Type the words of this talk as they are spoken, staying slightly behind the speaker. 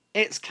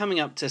It's coming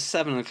up to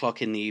 7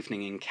 o'clock in the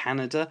evening in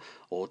Canada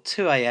or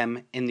 2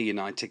 a.m. in the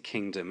United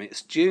Kingdom.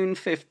 It's June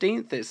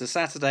 15th, it's a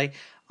Saturday.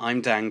 I'm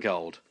Dan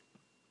Gold.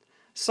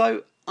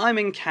 So, I'm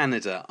in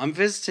Canada. I'm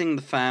visiting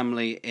the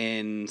family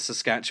in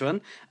Saskatchewan,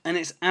 and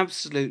it's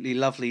absolutely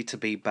lovely to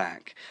be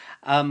back.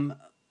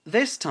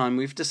 This time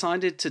we've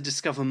decided to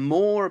discover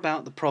more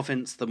about the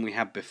province than we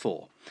had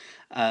before.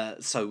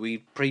 So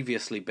we've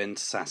previously been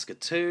to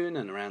Saskatoon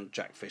and around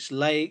Jackfish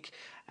Lake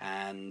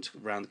and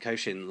around the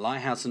Cochin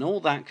Lighthouse and all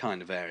that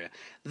kind of area.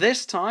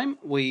 This time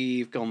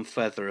we've gone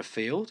further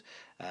afield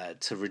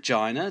to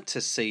Regina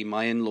to see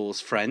my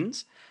in-laws'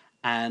 friends,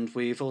 and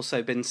we've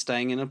also been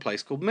staying in a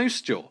place called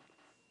Moose Jaw.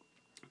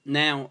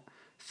 Now,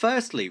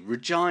 firstly,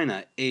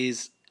 Regina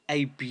is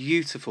a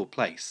beautiful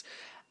place.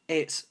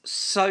 It's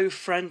so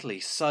friendly,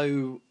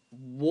 so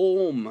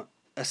warm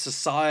a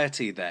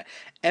society there.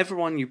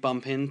 Everyone you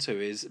bump into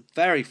is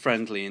very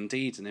friendly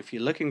indeed, and if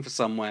you're looking for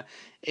somewhere,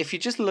 if you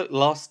just look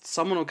lost,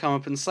 someone will come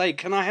up and say,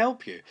 "Can I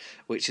help you?"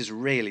 which is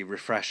really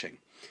refreshing.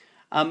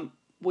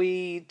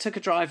 We took a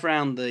drive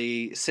around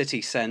the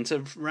city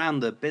centre, around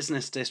the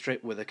business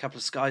district with a couple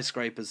of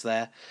skyscrapers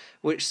there,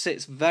 which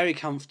sits very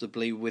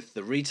comfortably with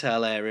the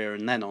retail area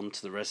and then onto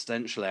the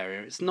residential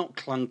area. It's not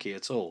clunky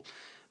at all.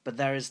 But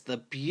there is the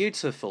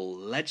beautiful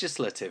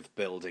legislative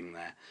building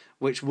there,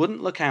 which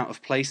wouldn't look out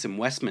of place in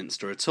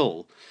Westminster at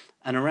all.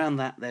 And around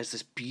that, there's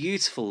this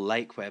beautiful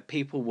lake where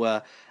people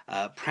were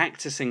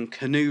practicing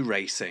canoe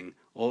racing,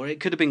 or it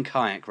could have been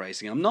kayak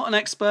racing. I'm not an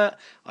expert,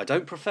 I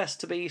don't profess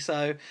to be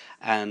so,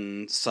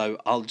 and so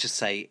I'll just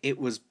say it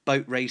was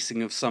boat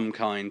racing of some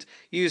kind,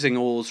 using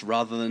oars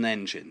rather than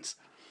engines.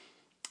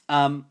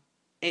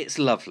 It's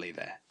lovely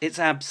there. It's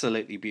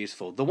absolutely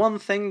beautiful. The one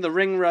thing, the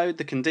ring road,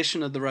 the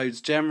condition of the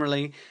roads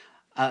generally,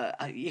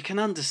 you can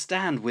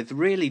understand with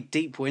really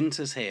deep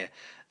winters here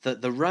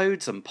that the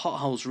roads and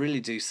potholes really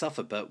do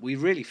suffer, but we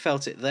really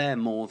felt it there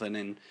more than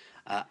in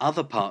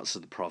other parts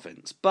of the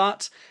province.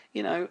 But,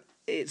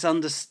 it's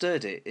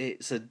understood.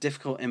 It's a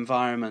difficult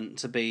environment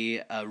to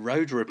be a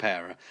road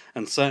repairer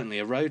and certainly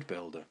a road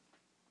builder.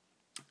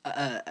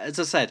 As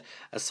I said,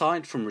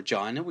 aside from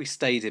Regina, we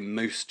stayed in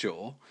Moose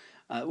Jaw.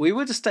 We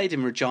would have stayed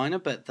in Regina,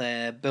 but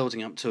they're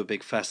building up to a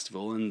big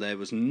festival and there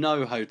was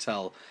no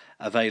hotel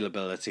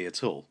availability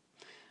at all.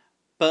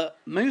 But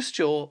Moose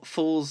Jaw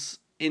falls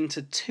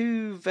into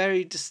two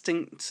very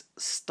distinct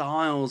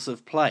styles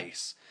of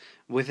place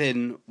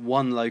within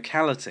one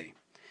locality.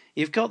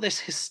 You've got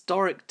this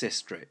historic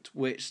district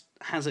which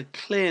has a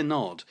clear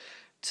nod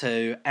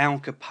to Al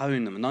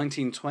Capone in the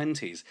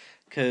 1920s,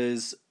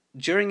 because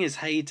during his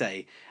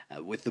heyday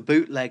with the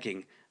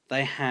bootlegging,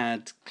 they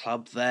had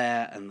club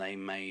there and they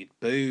made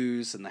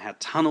booze and they had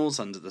tunnels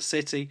under the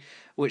city,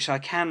 which I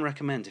can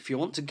recommend. If you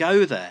want to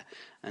go there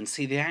and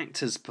see the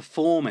actors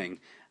performing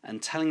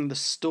and telling the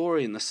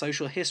story and the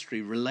social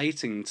history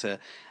relating to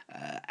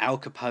Al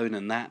Capone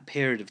and that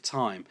period of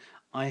time,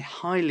 I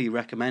highly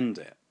recommend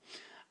it.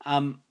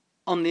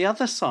 On the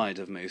other side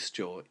of Moose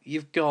Jaw,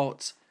 you've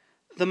got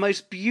the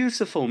most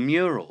beautiful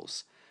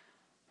murals,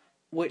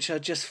 which are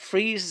just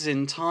freezes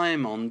in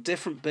time on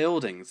different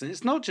buildings. And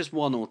it's not just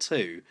one or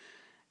two,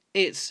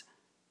 it's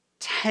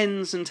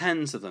tens and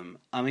tens of them.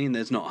 I mean,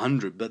 there's not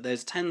 100, but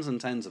there's tens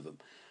and tens of them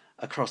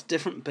across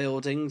different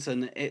buildings.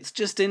 And it's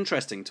just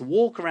interesting to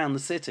walk around the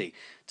city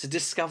to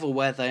discover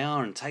where they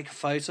are and take a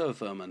photo of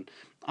them. And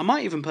I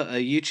might even put a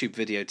YouTube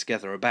video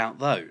together about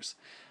those.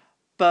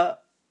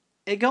 But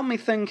it got me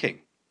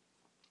thinking.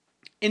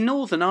 In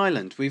Northern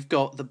Ireland, we've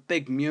got the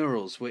big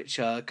murals which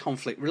are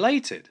conflict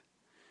related.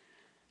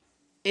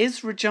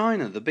 Is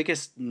Regina the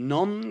biggest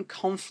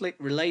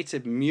non-conflict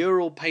related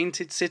mural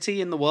painted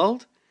city in the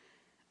world?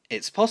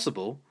 It's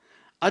possible.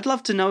 I'd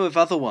love to know of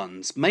other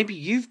ones maybe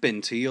you've been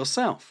to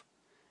yourself.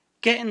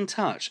 Get in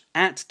touch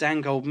at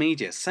Dan Gold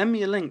Media. Send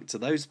me a link to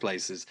those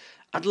places.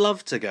 I'd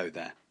love to go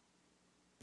there.